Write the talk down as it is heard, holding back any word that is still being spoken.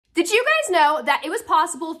Did you guys know that it was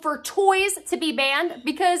possible for toys to be banned?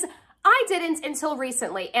 Because I didn't until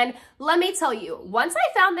recently. And let me tell you, once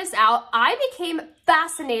I found this out, I became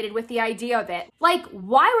fascinated with the idea of it. Like,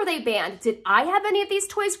 why were they banned? Did I have any of these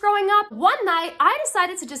toys growing up? One night, I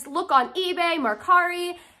decided to just look on eBay,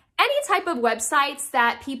 Mercari, any type of websites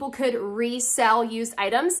that people could resell used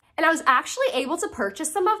items. And I was actually able to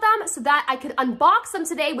purchase some of them so that I could unbox them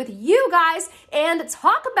today with you guys and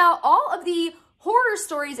talk about all of the horror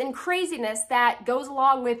stories and craziness that goes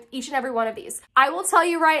along with each and every one of these. I will tell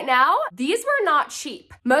you right now, these were not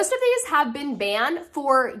cheap. Most of these have been banned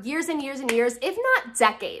for years and years and years, if not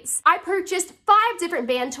decades. I purchased 5 different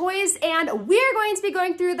banned toys and we're going to be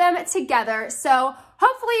going through them together. So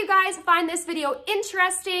hopefully you guys find this video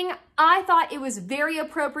interesting. I thought it was very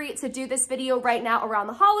appropriate to do this video right now around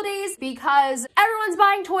the holidays because everyone's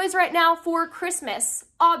buying toys right now for Christmas,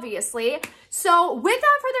 obviously. So without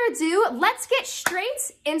further ado, let's get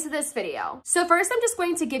straight into this video. So first, I'm just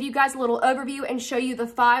going to give you guys a little overview and show you the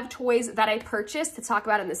 5 toys that I purchased to talk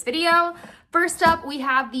about in this video. First up, we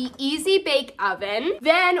have the Easy Bake Oven.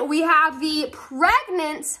 Then we have the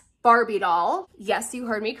Pregnant Barbie doll. Yes, you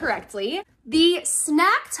heard me correctly. The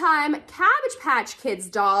Snack Time Cabbage Patch Kids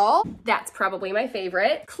doll. That's probably my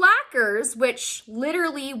favorite. Clackers, which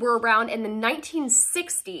literally were around in the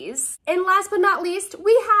 1960s. And last but not least,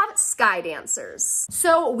 we have Sky Dancers.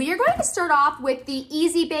 So we are going to start off with the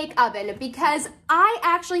Easy Bake Oven because I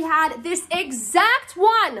actually had this exact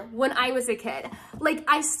one when I was a kid. Like,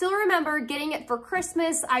 I still remember getting it for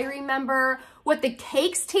Christmas. I remember what the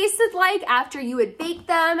cakes tasted like after you would bake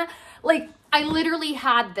them. Like, I literally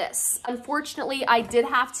had this. Unfortunately, I did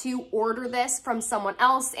have to order this from someone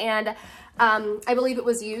else and I believe it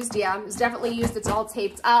was used. Yeah, it was definitely used. It's all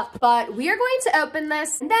taped up. But we are going to open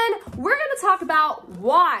this and then we're going to talk about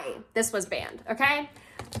why this was banned, okay?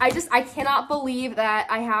 I cannot believe that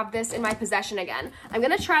I have this in my possession again. I'm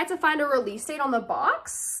going to try to find a release date on the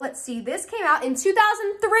box. Let's see, this came out in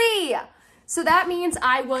 2003. So that means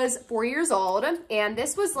I was 4 years old and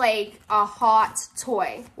this was like a hot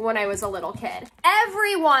toy when I was a little kid.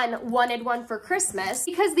 Everyone wanted one for Christmas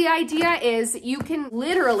because the idea is you can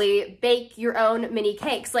literally bake your own mini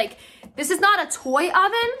cakes. Like, this is not a toy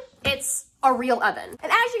oven, it's a real oven.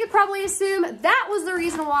 And as you could probably assume, that was the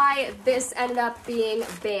reason why this ended up being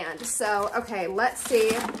banned. So, okay, let's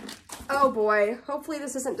see. Oh boy, hopefully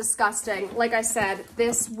this isn't disgusting. Like I said,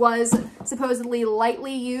 this was supposedly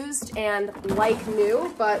lightly used and like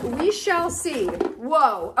new, but we shall see.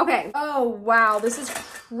 Whoa, okay. Oh wow, this is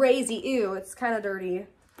crazy. Ew, it's kind of dirty.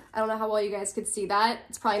 I don't know how well you guys could see that.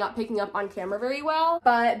 It's probably not picking up on camera very well,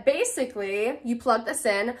 but basically you plug this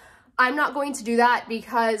in. I'm not going to do that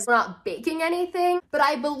because we're not baking anything, but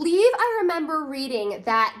I believe I remember reading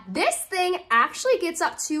that this thing actually gets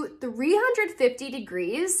up to 350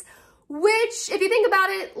 degrees, which, if you think about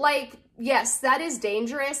it, like, yes, that is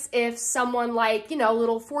dangerous if someone like, you know,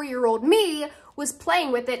 little 4-year-old me was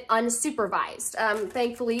playing with it unsupervised.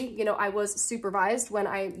 Thankfully, you know, I was supervised when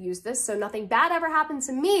I used this, so nothing bad ever happened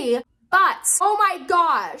to me. But, oh my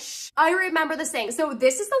gosh, I remember this thing. So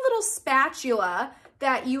this is the little spatula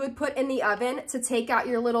that you would put in the oven to take out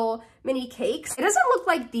your little mini cakes. It doesn't look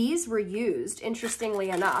like these were used, interestingly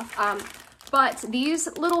enough. But these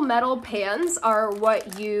little metal pans are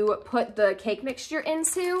what you put the cake mixture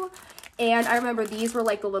into. And I remember these were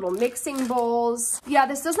like the little mixing bowls. Yeah,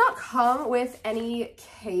 this does not come with any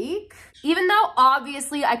cake. Even though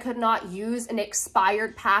obviously I could not use an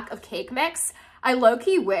expired pack of cake mix, I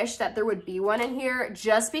low-key wish that there would be one in here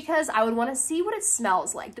just because I would want to see what it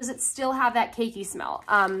smells like. Does it still have that cakey smell?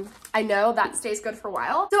 I know that stays good for a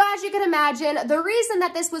while. So as you can imagine, the reason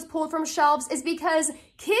that this was pulled from shelves is because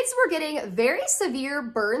kids were getting very severe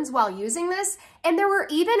burns while using this, and there were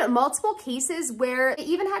even multiple cases where they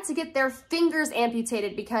even had to get their fingers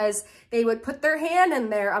amputated because they would put their hand in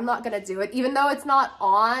there. I'm not gonna do it, even though it's not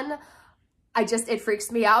on. It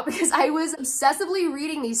freaks me out because I was obsessively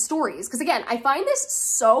reading these stories. Because again, I find this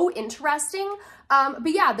so interesting.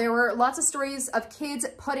 But yeah, there were lots of stories of kids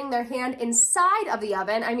putting their hand inside of the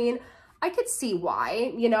oven. I mean, I could see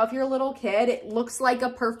why. You know, if you're a little kid, it looks like a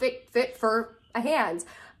perfect fit for a hand.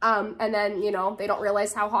 And then, you know, they don't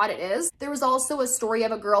realize how hot it is. There was also a story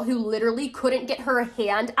of a girl who literally couldn't get her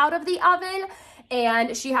hand out of the oven,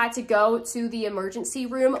 and she had to go to the emergency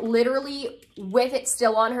room literally with it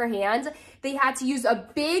still on her hand. They had to use a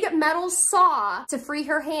big metal saw to free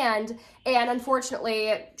her hand, and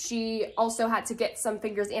unfortunately, she also had to get some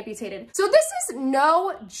fingers amputated. So this is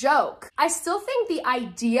no joke. I still think the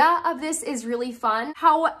idea of this is really fun.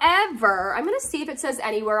 However, I'm gonna see if it says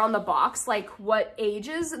anywhere on the box, like what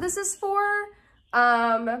ages this is for.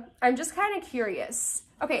 I'm just kind of curious.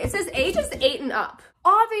 Okay, it says ages 8 and up.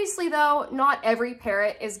 Obviously though, not every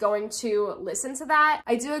parent is going to listen to that.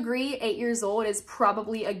 I do agree 8 years old is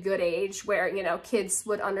probably a good age where, you know, kids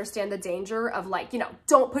would understand the danger of like, you know,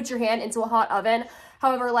 don't put your hand into a hot oven.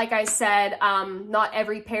 However, like I said, not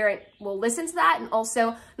every parent will listen to that. And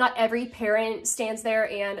also not every parent stands there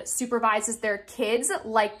and supervises their kids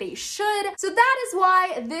like they should. So that is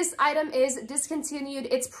why this item is discontinued.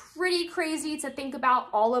 It's pretty crazy to think about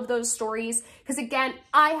all of those stories. Because again,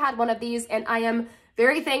 I had one of these and I am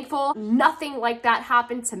very thankful nothing like that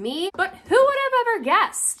happened to me, but who would have ever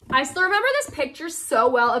guessed? I still remember this picture so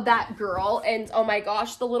well of that girl, and oh my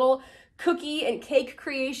gosh, the little cookie and cake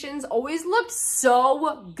creations always looked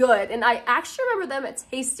so good, and I actually remember them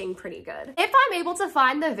tasting pretty good. If I'm able to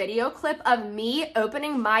find the video clip of me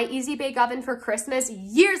opening my Easy Bake Oven for Christmas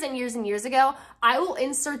years and years and years ago, I will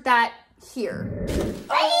insert that here. Easy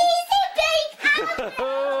Bake Oven!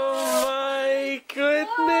 Oh my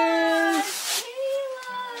goodness!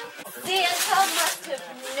 Santa must have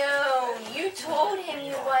known. You told him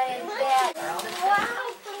you wanted that. Wow,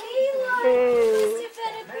 Kayla. You must have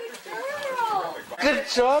been a good girl. Good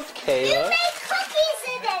job, You Kayla. made cookies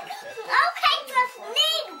in it. Okay, just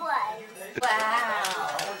need one.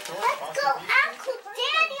 Wow. Let's go Uncle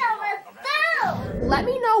Daniel with food. Let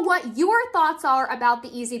me know what your thoughts are about the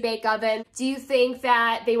Easy Bake Oven. Do you think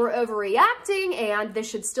that they were overreacting and this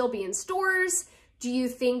should still be in stores? Do you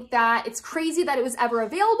think that it's crazy that it was ever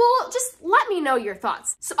available? Just let me know your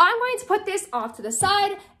thoughts. So I'm going to put this off to the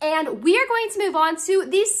side and we are going to move on to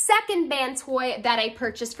the second band toy that I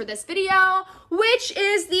purchased for this video, which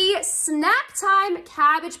is the Snack Time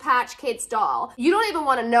Cabbage Patch Kids doll. You don't even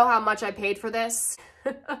want to know how much I paid for this.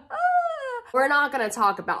 We're not going to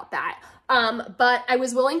talk about that. But I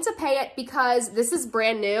was willing to pay it because this is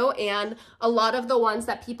brand new and a lot of the ones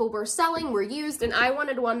that people were selling were used and I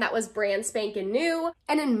wanted one that was brand spanking new.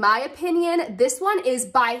 And in my opinion, this one is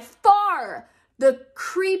by far the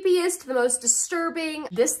creepiest, the most disturbing.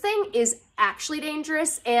 This thing is actually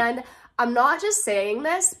dangerous and I'm not just saying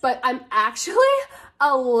this, but I'm actually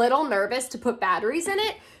a little nervous to put batteries in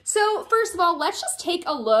it. So first of all, let's just take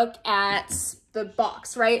a look at the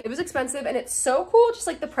box, right? It was expensive and it's so cool, just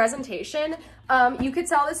like the presentation. You could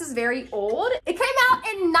tell this is very old. It came out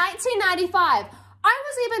in 1995. I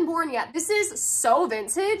wasn't even born yet. This is so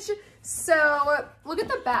vintage. So look at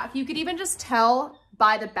the back. You could even just tell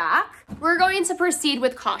by the back. We're going to proceed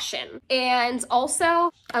with caution. And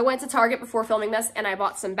also, I went to Target before filming this and I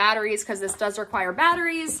bought some batteries because this does require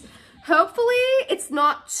batteries. Hopefully it's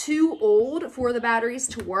not too old for the batteries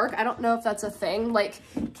to work. I don't know if that's a thing. Like,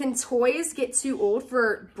 can toys get too old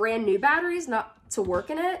for brand new batteries not to work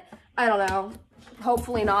in it? I don't know.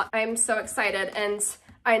 Hopefully not. I'm so excited. And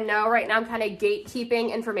I know right now I'm kind of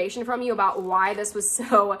gatekeeping information from you about why this was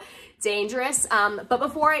so dangerous. But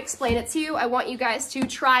before I explain it to you, I want you guys to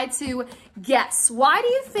try to guess. Why do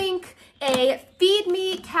you think a Feed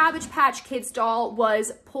Me Cabbage Patch Kids doll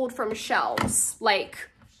was pulled from shelves? Like,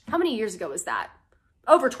 how many years ago was that?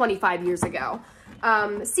 Over 25 years ago.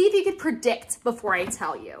 See if you could predict before I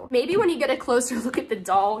tell you. Maybe when you get a closer look at the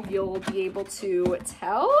doll, you'll be able to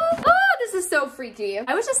tell. Oh, this is so freaky.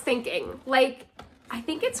 I was just thinking, like, I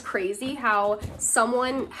think it's crazy how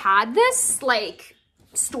someone had this, like,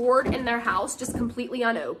 stored in their house, just completely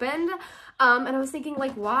unopened. And I was thinking,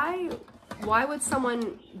 like, why would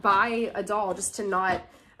someone buy a doll just to not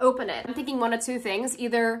open it? I'm thinking one of two things.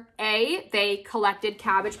 Either A, they collected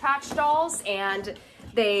Cabbage Patch dolls and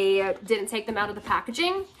they didn't take them out of the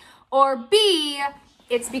packaging, or B,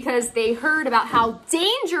 it's because they heard about how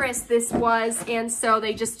dangerous this was and so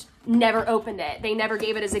they just never opened it. They never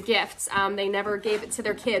gave it as a gift. They never gave it to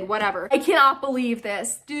their kid, whatever. I cannot believe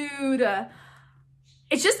this, dude.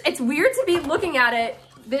 It's weird to be looking at it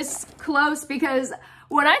this close because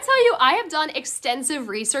when I tell you I have done extensive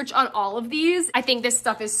research on all of these, I think this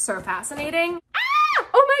stuff is so fascinating. Ah!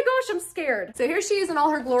 Oh my gosh, I'm scared. So here she is in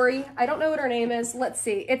all her glory. I don't know what her name is. Let's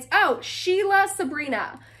see. It's, oh, Sheila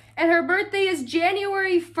Sabrina. And her birthday is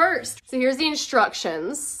January 1st. So here's the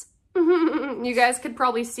instructions. You guys could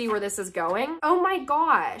probably see where this is going. Oh my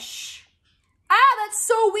gosh. Ah, that's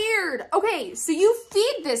so weird. Okay, so you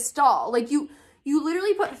feed this doll. Like you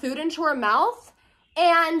literally put food into her mouth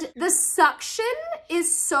and the suction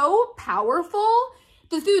is so powerful.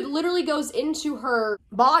 The food literally goes into her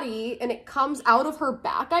body and it comes out of her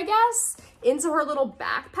back, I guess, into her little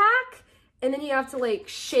backpack. And then you have to like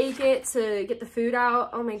shake it to get the food out.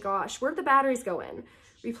 Oh my gosh, where'd the batteries go in?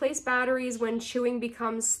 Replace batteries when chewing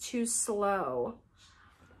becomes too slow.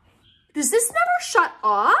 Does this never shut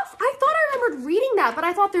off? I thought I remembered reading that, but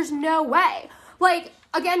I thought there's no way. Like,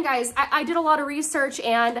 again, guys, I did a lot of research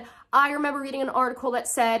and I remember reading an article that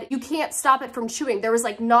said you can't stop it from chewing. There was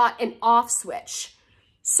like not an off switch.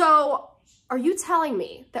 So are you telling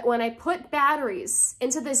me that when I put batteries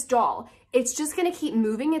into this doll, it's just gonna keep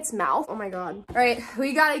moving its mouth? Oh my God. All right,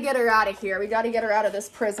 we gotta get her out of here. We gotta get her out of this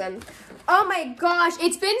prison. Oh my gosh,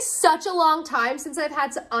 it's been such a long time since I've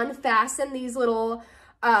had to unfasten these little,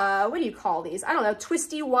 what do you call these? I don't know,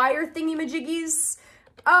 twisty wire thingy-majiggies.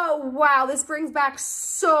 Oh wow, this brings back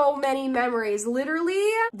so many memories. Literally,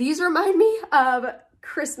 these remind me of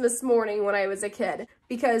Christmas morning when I was a kid,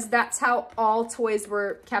 because that's how all toys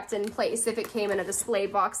were kept in place if it came in a display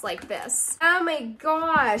box like this. Oh my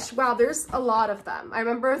gosh, wow, there's a lot of them. I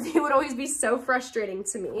remember they would always be so frustrating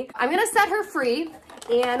to me. I'm gonna set her free,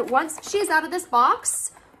 and once she's out of this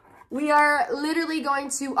box, we are literally going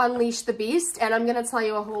to unleash the beast, and I'm gonna tell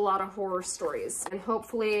you a whole lot of horror stories. And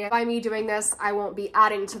hopefully by me doing this, I won't be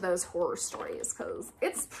adding to those horror stories, because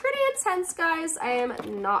it's pretty intense, guys. I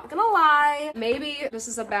am not gonna lie. Maybe this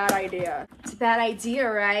is a bad idea. It's a bad idea,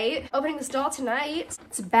 right? Opening this doll tonight.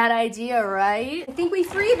 It's a bad idea, right? I think we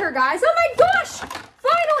freed her, guys. Oh my gosh!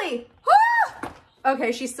 Finally! Ah!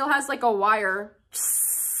 Okay, she still has like a wire.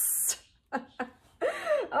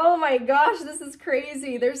 Oh my gosh, this is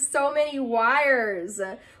crazy. There's so many wires.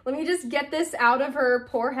 Let me just get this out of her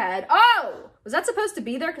poor head. Oh, was that supposed to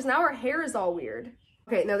be there? Because now her hair is all weird.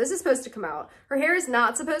 Okay, no, this is supposed to come out. Her hair is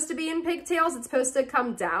not supposed to be in pigtails. It's supposed to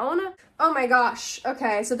come down. Oh my gosh.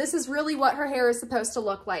 Okay, so this is really what her hair is supposed to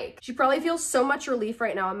look like. She probably feels so much relief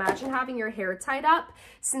right now. Imagine having your hair tied up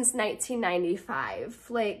since 1995.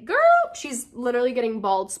 Like, girl, she's literally getting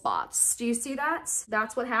bald spots. Do you see that?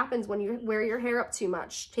 That's what happens when you wear your hair up too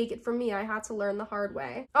much. Take it from me. I had to learn the hard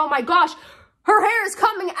way. Oh my gosh, her hair is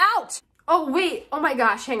coming out. Oh wait, oh my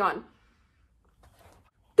gosh, hang on.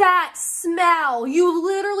 That smell, you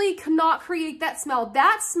literally cannot create that smell.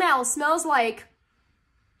 That smell smells like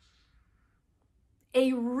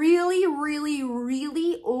a really, really,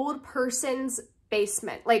 really old person's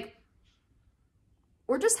basement. Like,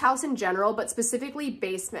 or just house in general, but specifically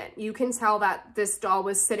basement. You can tell that this doll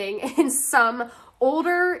was sitting in some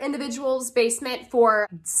older individual's basement for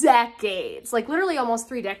decades, like literally almost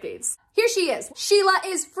 3 decades. Here she is. Sheila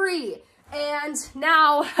is free. And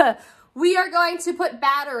now we are going to put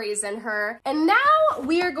batteries in her. And now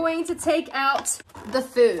we are going to take out the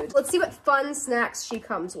food. Let's see what fun snacks she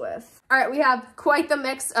comes with. All right, we have quite the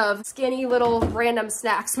mix of skinny little random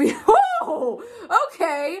snacks. Whoa,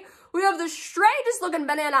 okay. We have the strangest looking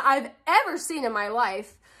banana I've ever seen in my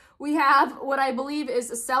life. We have what I believe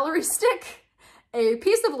is a celery stick, a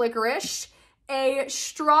piece of licorice, a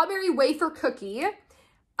strawberry wafer cookie,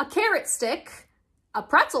 a carrot stick, a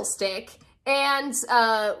pretzel stick, and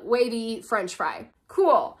a wavy French fry.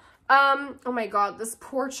 Cool. Oh my God, this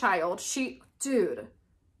poor child. Dude,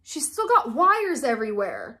 she's still got wires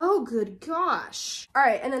everywhere. Oh, good gosh. All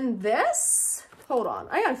right, and then this, hold on,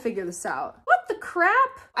 I gotta figure this out. What the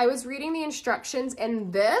crap? I was reading the instructions,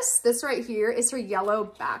 and this right here is her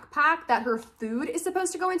yellow backpack that her food is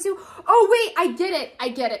supposed to go into. Oh wait, I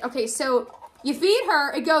get it. Okay, so you feed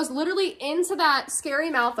her, it goes literally into that scary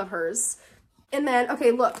mouth of hers. And then, okay,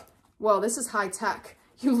 look. Whoa, this is high tech.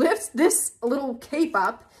 You lift this little cape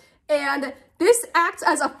up, and this acts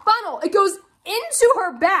as a funnel. It goes into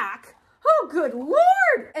her back. Oh, good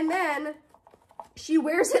Lord. And then she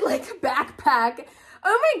wears it like a backpack.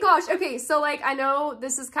 Oh my gosh. Okay, so like, I know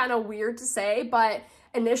this is kind of weird to say, but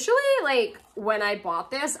initially, like, when I bought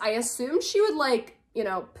this, I assumed she would, like, you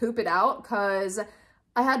know, poop it out, because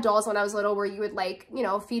I had dolls when I was little where you would, like, you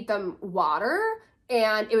know, feed them water,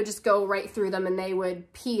 and it would just go right through them and they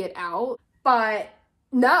would pee it out. But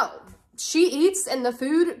no, she eats and the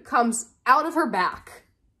food comes out of her back.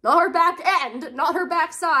 Not her back end, not her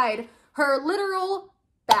back side, her literal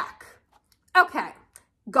back. Okay,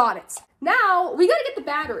 got it. Now we gotta get the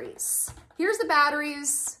batteries. Here's the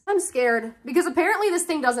batteries. I'm scared because apparently this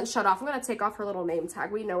thing doesn't shut off. I'm gonna take off her little name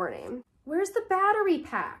tag. We know her name. Where's the battery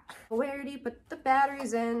pack? Where do you put the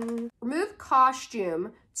batteries in? Remove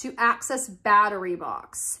costume to access battery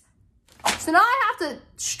box. So now I have to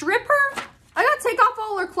strip her? I gotta take off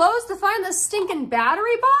all her clothes to find the stinking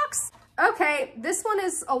battery box? Okay, this one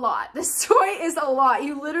is a lot. This toy is a lot.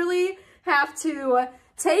 You literally have to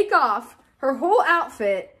take off her whole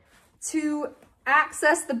outfit to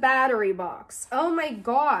access the battery box. Oh my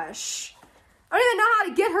gosh. I don't even know how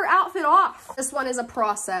to get her outfit off. This one is a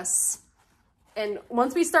process. And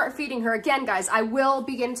once we start feeding her, again, guys, I will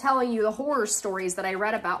begin telling you the horror stories that I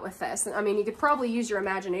read about with this. I mean, you could probably use your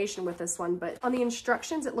imagination with this one, but on the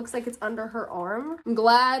instructions, it looks like it's under her arm. I'm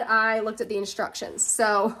glad I looked at the instructions.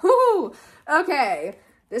 So, okay,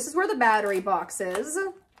 this is where the battery box is.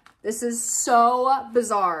 This is so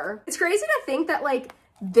bizarre. It's crazy to think that like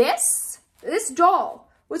this doll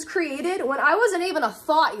was created when I wasn't even a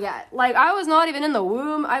thought yet. Like I was not even in the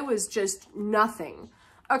womb. I was just nothing.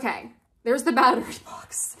 Okay, there's the battery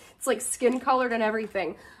box. It's like skin colored and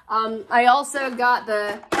everything. I also got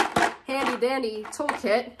the handy dandy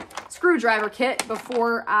toolkit, screwdriver kit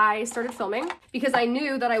before I started filming because I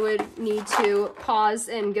knew that I would need to pause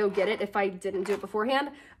and go get it if I didn't do it beforehand.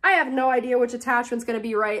 I have no idea which attachment's gonna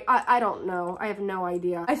be right. I don't know. I have no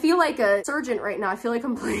idea. I feel like a surgeon right now. I feel like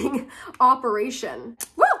I'm playing Operation.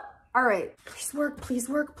 Woo! All right. Please work, please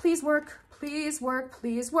work, please work, please work,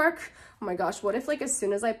 please work. Oh my gosh, what if like as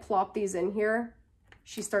soon as I plop these in here,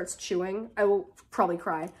 she starts chewing? I will probably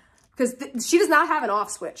cry because she does not have an off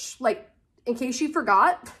switch. Like, in case you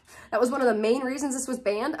forgot, that was one of the main reasons this was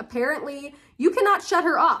banned. Apparently, you cannot shut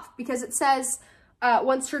her off because it says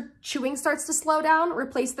once her chewing starts to slow down,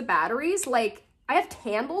 replace the batteries. Like, I have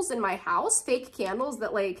candles in my house, fake candles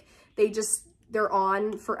that like, they're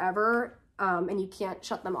on forever and you can't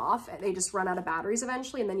shut them off. They just run out of batteries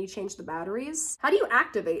eventually and then you change the batteries. How do you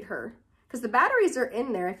activate her? Because the batteries are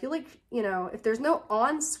in there. I feel like, you know, if there's no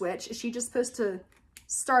on switch, is she just supposed to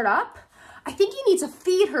start up? I think you need to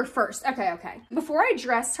feed her first. Okay. Before I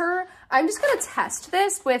dress her, I'm just gonna test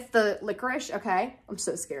this with the licorice, okay? I'm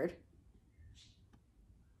so scared.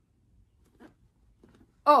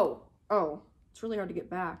 Oh, it's really hard to get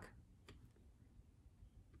back.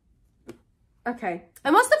 Okay,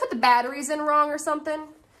 I must have put the batteries in wrong or something.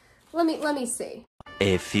 Let me see.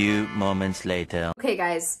 A few moments later. Okay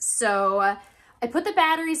guys, so I put the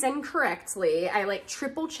batteries in correctly. I like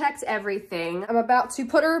triple checked everything. I'm about to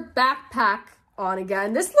put her backpack on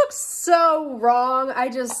again. This looks so wrong. I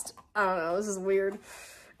don't know, this is weird.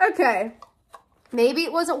 Okay, maybe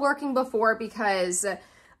it wasn't working before because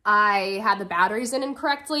I had the batteries in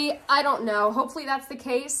incorrectly. I don't know. Hopefully that's the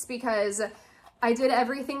case because I did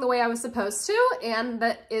everything the way I was supposed to, and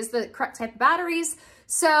that is the correct type of batteries.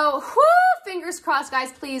 So, whoo, fingers crossed,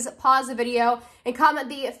 guys. Please pause the video and comment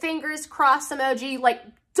the fingers crossed emoji, like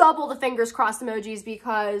double the fingers crossed emojis,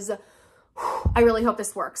 because I really hope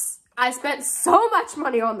this works. I spent so much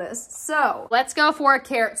money on this. So, let's go for a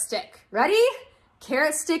carrot stick. Ready?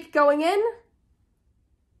 Carrot stick going in.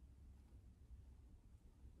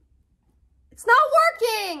 It's not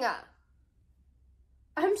working!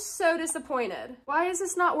 I'm so disappointed. Why is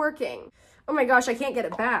this not working? Oh my gosh, I can't get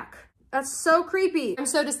it back. That's so creepy. I'm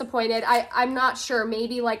so disappointed. I'm not sure.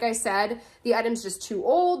 Maybe, like I said, the item's just too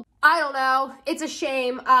old. I don't know. It's a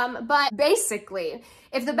shame. But basically,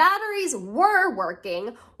 if the batteries were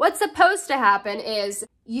working, what's supposed to happen is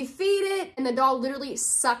you feed it and the doll literally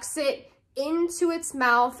sucks it into its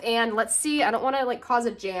mouth. And let's see, I don't want to like cause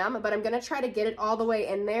a jam, but I'm going to try to get it all the way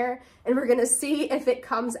in there. And we're going to see if it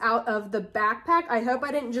comes out of the backpack. I hope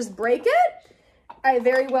I didn't just break it. I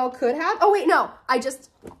very well could have. Oh wait, no,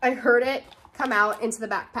 I heard it come out into the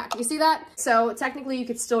backpack. You see that? So technically you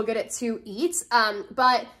could still get it to eat.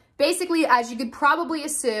 But basically, as you could probably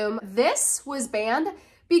assume, this was banned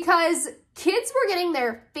because kids were getting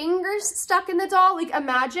their fingers stuck in the doll. Like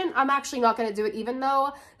imagine, I'm actually not gonna do it even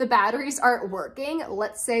though the batteries aren't working.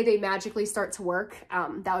 Let's say they magically start to work.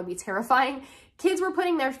 That would be terrifying. Kids were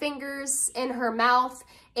putting their fingers in her mouth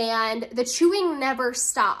and the chewing never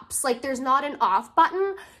stops. Like there's not an off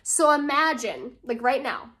button. So imagine, like right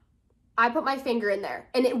now, I put my finger in there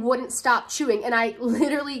and it wouldn't stop chewing and I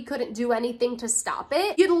literally couldn't do anything to stop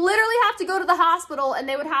it. You'd literally have to go to the hospital and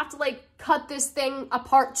they would have to like cut this thing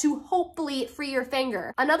apart to hopefully free your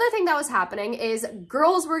finger. Another thing that was happening is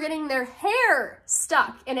girls were getting their hair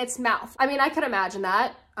stuck in its mouth. I mean, I could imagine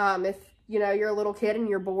that. If you know, you're a little kid and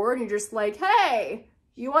you're bored and you're just like, hey,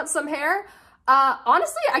 you want some hair?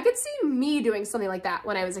 Honestly, I could see me doing something like that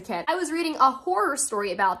when I was a kid. I was reading a horror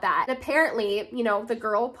story about that. And apparently, you know, the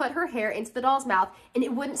girl put her hair into the doll's mouth and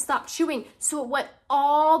it wouldn't stop chewing. So it went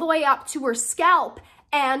all the way up to her scalp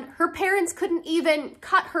and her parents couldn't even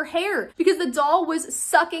cut her hair because the doll was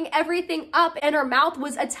sucking everything up and her mouth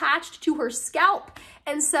was attached to her scalp.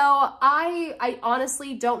 And so I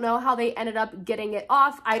honestly don't know how they ended up getting it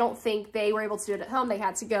off. I don't think they were able to do it at home. They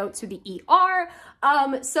had to go to the ER.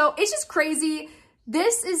 So it's just crazy.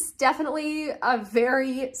 This is definitely a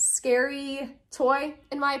very scary toy,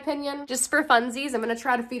 in my opinion. Just for funsies, I'm gonna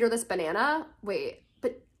try to feed her this banana. Wait,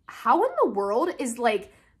 but how in the world is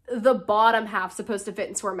like the bottom half supposed to fit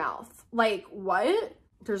into her mouth? Like what?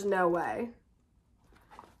 There's no way.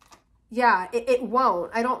 Yeah, it won't.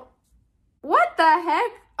 I don't. What the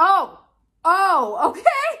heck? Oh,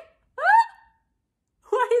 okay.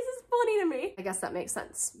 Why is this funny to me? I guess that makes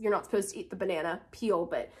sense. You're not supposed to eat the banana peel,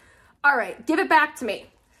 but all right, give it back to me.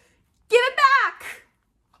 Give it back.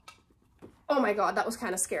 Oh my God, that was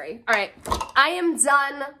kind of scary. All right, I am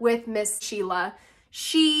done with Miss Sheila.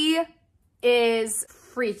 She is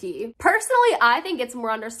freaky. Personally, I think it's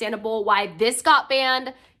more understandable why this got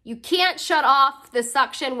banned. You can't shut off the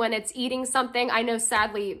suction when it's eating something. I know,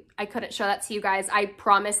 sadly, I couldn't show that to you guys. I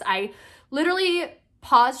promise. I literally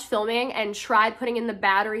paused filming and tried putting in the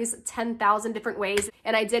batteries 10,000 different ways,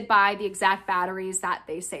 and I did buy the exact batteries that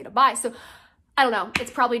they say to buy. So I don't know, it's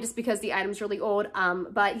probably just because the item's really old,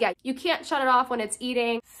 but yeah, you can't shut it off when it's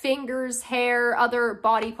eating. Fingers, hair, other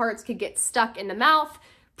body parts could get stuck in the mouth.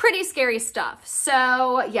 Pretty scary stuff.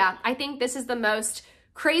 So yeah, I think this is the most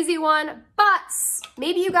crazy one, but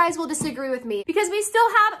maybe you guys will disagree with me because we still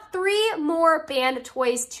have 3 more banned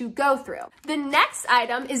toys to go through. The next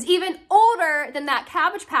item is even older than that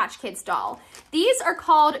Cabbage Patch Kids doll. These are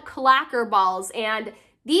called clacker balls, and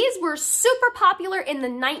these were super popular in the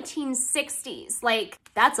 1960s. Like,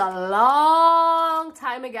 that's a long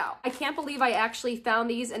time ago. I can't believe I actually found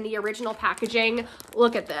these in the original packaging.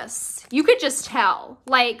 Look at this. You could just tell.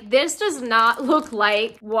 Like, this does not look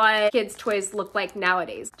like what kids' toys look like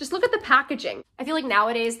nowadays. Just look at the packaging. I feel like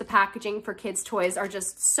nowadays the packaging for kids' toys are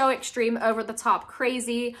just so extreme, over the top,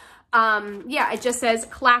 crazy. Yeah, it just says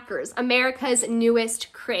Clackers, America's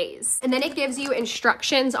newest craze. And then it gives you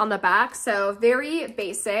instructions on the back, so very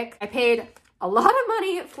basic. I paid a lot of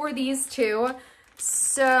money for these two,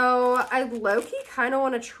 so I low-key kind of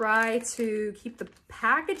want to try to keep the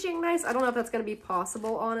packaging nice. I don't know if that's going to be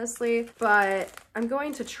possible, honestly, but I'm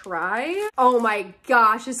going to try. Oh my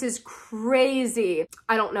gosh, this is crazy.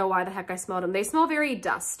 I don't know why the heck I smelled them. They smell very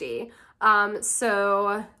dusty.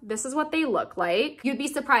 So this is what they look like. You'd be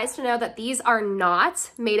surprised to know that these are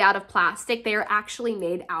not made out of plastic. They are actually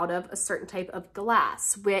made out of a certain type of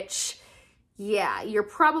glass, which, yeah, you're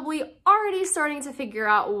probably already starting to figure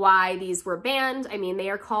out why these were banned. I mean,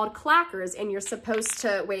 they are called clackers, and you're supposed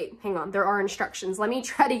to, wait, hang on, there are instructions. Let me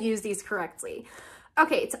try to use these correctly.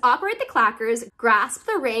 Okay, to operate the clackers, grasp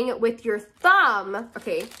the ring with your thumb,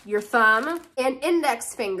 okay, your thumb and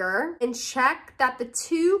index finger, and check that the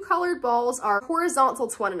 2 colored balls are horizontal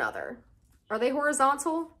to one another. Are they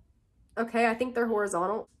horizontal? Okay, I think they're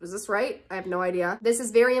horizontal. Is this right? I have no idea. This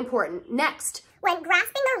is very important. Next. When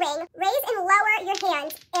grasping the ring, raise and lower your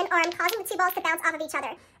hand and arm, causing the 2 balls to bounce off of each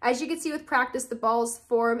other. As you can see with practice, the balls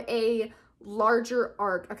form a larger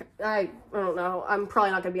arc. Okay, I don't know. I'm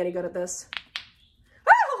probably not gonna be any good at this.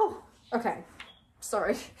 Okay,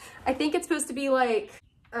 sorry. I think it's supposed to be like,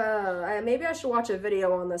 maybe I should watch a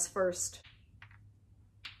video on this first.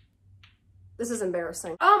 This is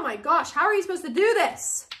embarrassing. Oh my gosh, how are you supposed to do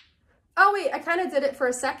this? Oh wait, I kind of did it for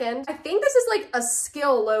a second. I think this is like a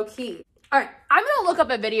skill low-key. All right, I'm gonna look up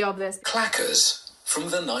a video of this. Clackers from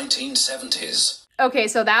the 1970s. Okay,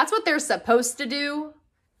 so that's what they're supposed to do.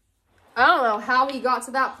 I don't know how he got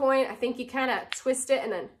to that point. I think he kind of twist it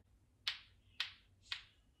and then...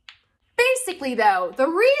 Basically though, the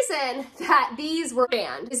reason that these were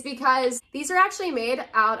banned is because these are actually made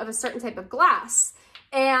out of a certain type of glass.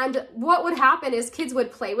 And what would happen is kids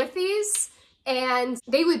would play with these and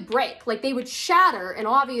they would break, like they would shatter. And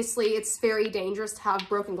obviously it's very dangerous to have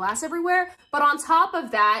broken glass everywhere. But on top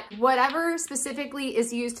of that, whatever specifically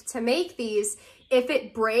is used to make these, if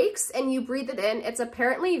it breaks and you breathe it in, it's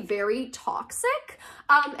apparently very toxic.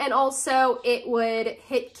 And also it would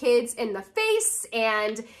hit kids in the face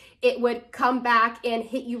and it would come back and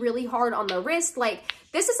hit you really hard on the wrist. Like,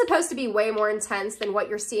 this is supposed to be way more intense than what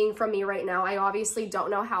you're seeing from me right now. I obviously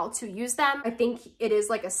don't know how to use them. I think it is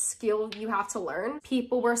like a skill you have to learn.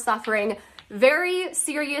 People were suffering very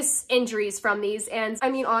serious injuries from these. And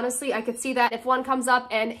I mean, honestly, I could see that if one comes up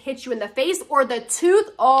and hits you in the face or the tooth,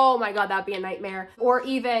 oh my God, that'd be a nightmare. Or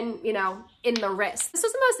even, you know, in the wrist. This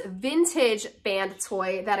was the most vintage band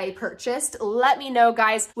toy that I purchased. Let me know,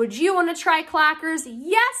 guys. Would you want to try clackers?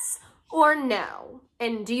 Yes or no?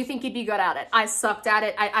 And do you think you'd be good at it? I sucked at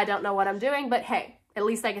it. I don't know what I'm doing, but hey, at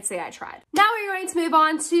least I could say I tried. Now we're going to move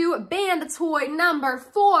on to band toy number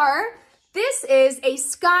 4. This is a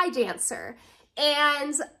sky dancer,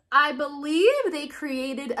 and I believe they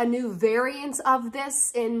created a new variant of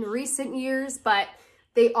this in recent years, but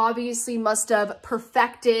they obviously must have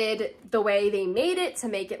perfected the way they made it to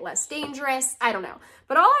make it less dangerous. I don't know.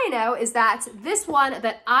 But all I know is that this one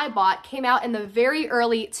that I bought came out in the very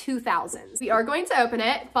early 2000s. We are going to open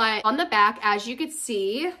it, but on the back, as you can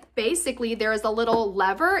see, basically there is a little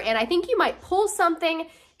lever, and I think you might pull something,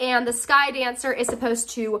 and the sky dancer is supposed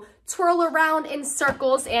to twirl around in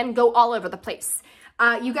circles and go all over the place.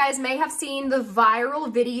 You guys may have seen the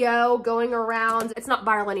viral video going around. It's not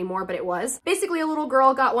viral anymore, but it was. Basically, a little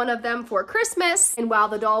girl got one of them for Christmas, and while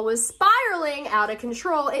the doll was spiraling out of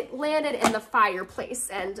control, it landed in the fireplace.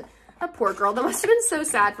 And That poor girl, that must have been so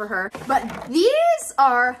sad for her. But these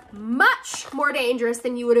are much more dangerous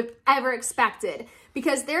than you would have ever expected,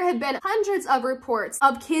 because there have been hundreds of reports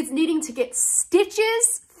of kids needing to get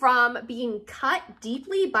stitches from being cut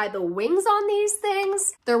deeply by the wings on these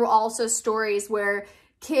things. There were also stories where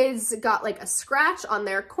kids got like a scratch on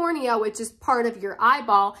their cornea, which is part of your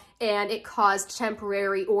eyeball, and it caused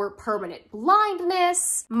temporary or permanent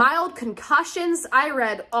blindness, mild concussions. I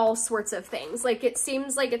read all sorts of things. Like, it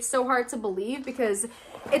seems like it's so hard to believe because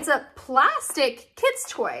it's a plastic kid's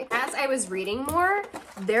toy. As I was reading more,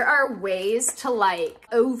 there are ways to like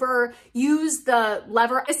overuse the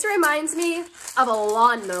lever. This reminds me of a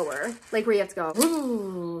lawnmower, like where you have to go,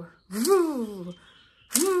 woo, woo,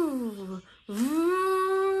 woo,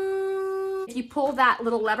 woo. If you pull that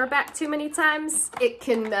little lever back too many times, it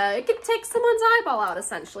can take someone's eyeball out,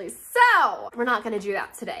 essentially. So we're not gonna do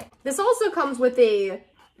that today. This also comes with a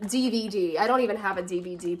DVD. I don't even have a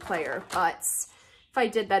DVD player, but if I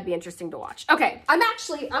did, that'd be interesting to watch. Okay, I'm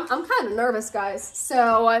kind of nervous, guys.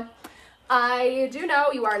 So I do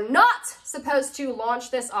know you are not supposed to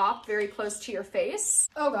launch this off very close to your face.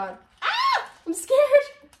 Oh God, ah, I'm scared.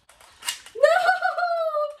 No,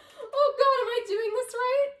 oh God, am I doing this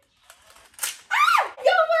right? Ah,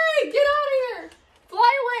 get away, get out of here.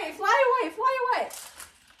 Fly away, fly away, fly away.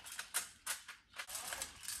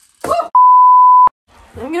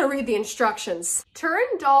 I'm gonna read the instructions. Turn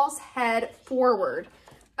doll's head forward.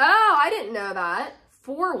 Oh, I didn't know that.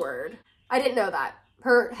 Forward. I didn't know that.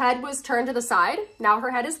 Her head was turned to the side. Now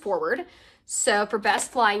her head is forward. So for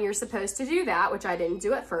best flying, you're supposed to do that, which I didn't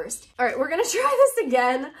do at first. All right, we're gonna try this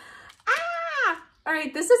again. Ah! All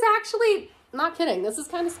right, this is actually, not kidding, this is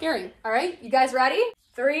kind of scary. All right, you guys ready?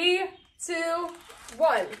 3, 2,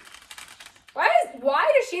 1.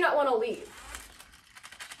 Why does she not want to leave?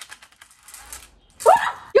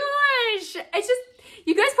 Gosh, it's just,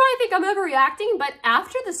 you guys probably think I'm overreacting, but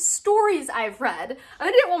after the stories I've read, I'm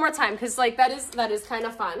gonna do it one more time because like that is kind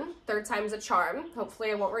of fun. Third time's a charm.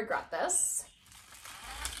 Hopefully I won't regret this.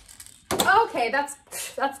 Okay, that's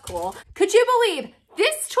cool. Could you believe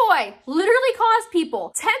this toy literally caused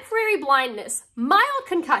people temporary blindness, mild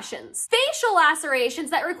concussions, facial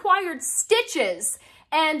lacerations that required stitches,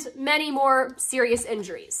 and many more serious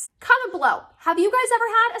injuries? Comment below. Have you guys ever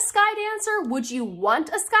had a sky dancer? Would you want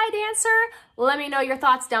a sky dancer? Let me know your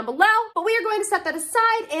thoughts down below. But we are going to set that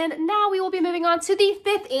aside, and now we will be moving on to the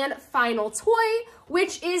 5th and final toy,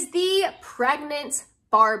 which is the pregnant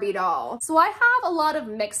Barbie doll. So I have a lot of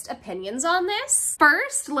mixed opinions on this.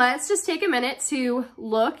 First, let's just take a minute to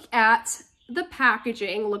look at the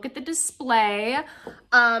packaging, look at the display.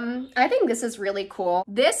 I think this is really cool.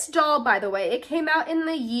 This doll, by the way, it came out in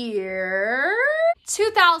the year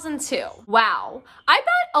 2002. Wow. I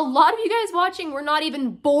bet a lot of you guys watching were not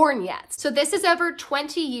even born yet. So this is over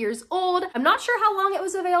 20 years old. I'm not sure how long it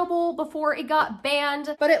was available before it got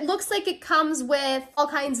banned, but it looks like it comes with all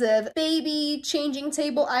kinds of baby changing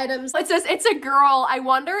table items. It says it's a girl. I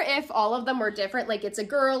wonder if all of them were different. Like it's a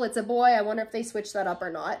girl, it's a boy. I wonder if they switched that up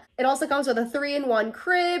or not. It also comes with a 3-in-1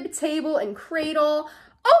 crib, table, and cradle.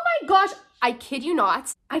 Oh my gosh, I kid you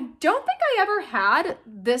not. I don't think I ever had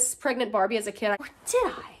this pregnant Barbie as a kid. Or did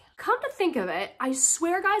I? Come to think of it, I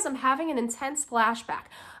swear guys, I'm having an intense flashback.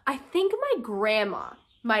 I think my grandma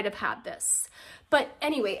might have had this. But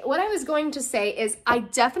anyway, what I was going to say is I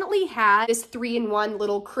definitely had this 3-in-1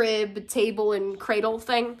 little crib, table, and cradle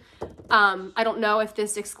thing. I don't know if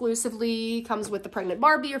this exclusively comes with the pregnant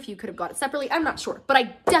Barbie or if you could have got it separately. I'm not sure, but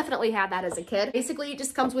I definitely had that as a kid. Basically, it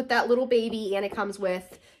just comes with that little baby and it comes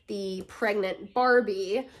with the pregnant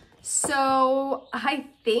Barbie. So I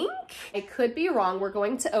think, I could be wrong, we're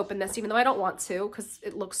going to open this even though I don't want to because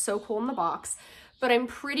it looks so cool in the box, but I'm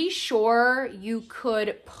pretty sure you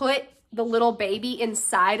could put the little baby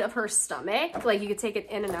inside of her stomach, like you could take it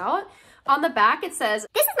in and out. On the back it says,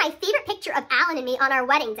 "This is my favorite picture of Alan and me on our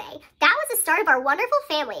wedding day. That was the start of our wonderful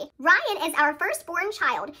family. Ryan is our firstborn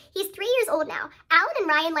child. He's 3 years old now. Alan and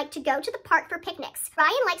Ryan like to go to the park for picnics.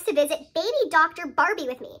 Ryan likes to visit baby Dr. Barbie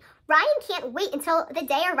with me. Ryan can't wait until the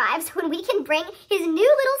day arrives when we can bring his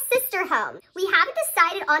new little sister home. We haven't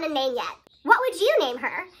decided on a name yet. What would you name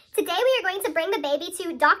her? Today we are going to bring the baby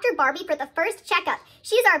to Dr. Barbie for the first checkup.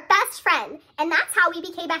 She's our best friend, and that's how we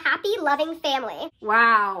became a happy, loving family."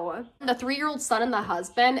 Wow. The 3-year-old son and the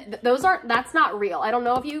husband, that's not real. I don't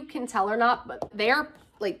know if you can tell or not, but they're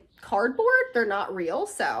like cardboard. They're not real.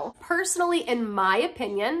 So personally, in my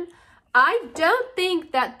opinion, I don't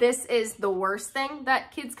think that this is the worst thing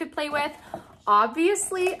that kids could play with.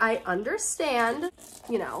 Obviously, I understand,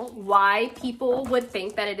 you know, why people would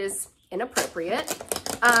think that it is inappropriate.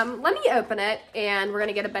 let me open it and we're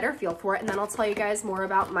gonna get a better feel for it, and then I'll tell you guys more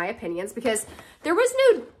about my opinions, because there was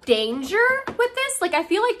no danger with this. Like, I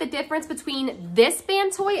feel like the difference between this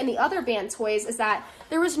band toy and the other band toys is that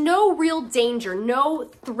there was no real danger, no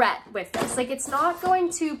threat with this. Like, it's not going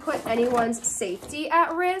to put anyone's safety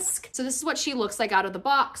at risk. So this is what she looks like out of the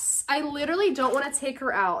box. I literally don't want to take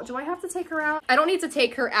her out. Do I have to take her out? I don't need to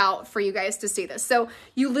take her out for you guys to see this. So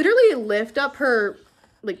you literally lift up her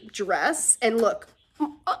like dress and look,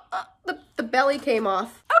 the belly came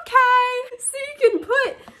off. Okay, so you can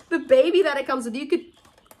put the baby that it comes with. You could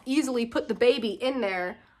easily put the baby in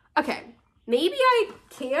there. Okay, maybe I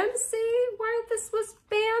can see why this was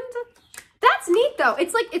banned. That's neat though.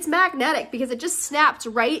 It's like, it's magnetic because it just snapped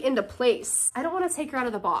right into place. I don't want to take her out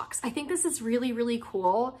of the box. I think this is really, really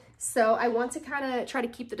cool. So I want to kind of try to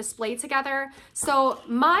keep the display together. So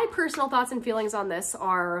my personal thoughts and feelings on this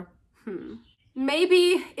are,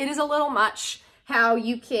 maybe it is a little much how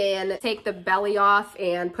you can take the belly off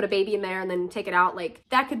and put a baby in there and then take it out. Like,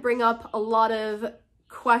 that could bring up a lot of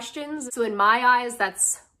questions. So in my eyes,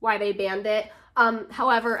 that's why they banned it.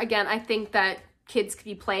 However, again, I think that kids could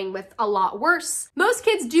be playing with a lot worse. Most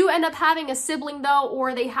kids do end up having a sibling though,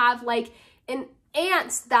 or they have like an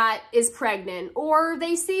aunt that is pregnant, or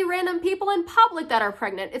they see random people in public that are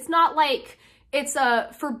pregnant. It's not like it's a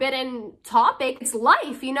forbidden topic. It's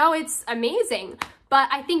life, you know, it's amazing. But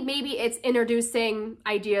I think maybe it's introducing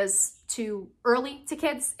ideas too early to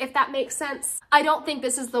kids, if that makes sense. I don't think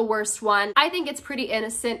this is the worst one. I think it's pretty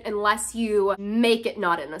innocent unless you make it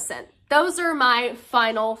not innocent. Those are my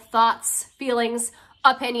final thoughts, feelings,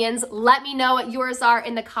 opinions. Let me know what yours are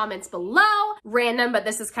in the comments below. Random, but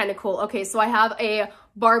this is kind of cool. Okay, so I have a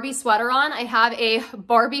Barbie sweater on. I have a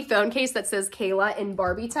Barbie phone case that says Kayla in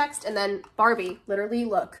Barbie text, and then Barbie, literally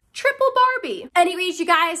look, triple Barbie. Anyways, you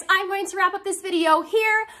guys, I'm going to wrap up this video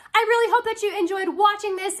here. I really hope that you enjoyed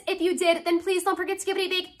watching this. If you did, then please don't forget to give it a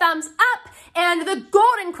big thumbs up. And the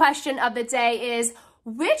golden question of the day is,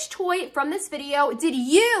 which toy from this video did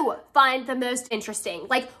you find the most interesting?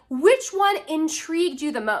 Like, which one intrigued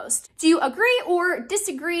you the most? Do you agree or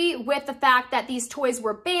disagree with the fact that these toys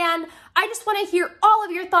were banned? I just want to hear all of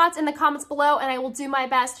your thoughts in the comments below, and I will do my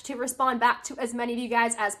best to respond back to as many of you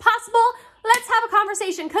guys as possible. Let's have a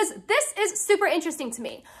conversation, because this is super interesting to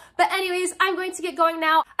me. But anyways, I'm going to get going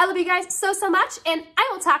now. I love you guys so, so much, and I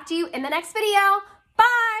will talk to you in the next video.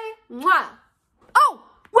 Bye! Mwah! Oh!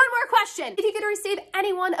 One more question. If you could receive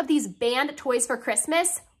any one of these banned toys for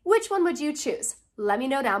Christmas, which one would you choose? Let me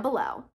know down below.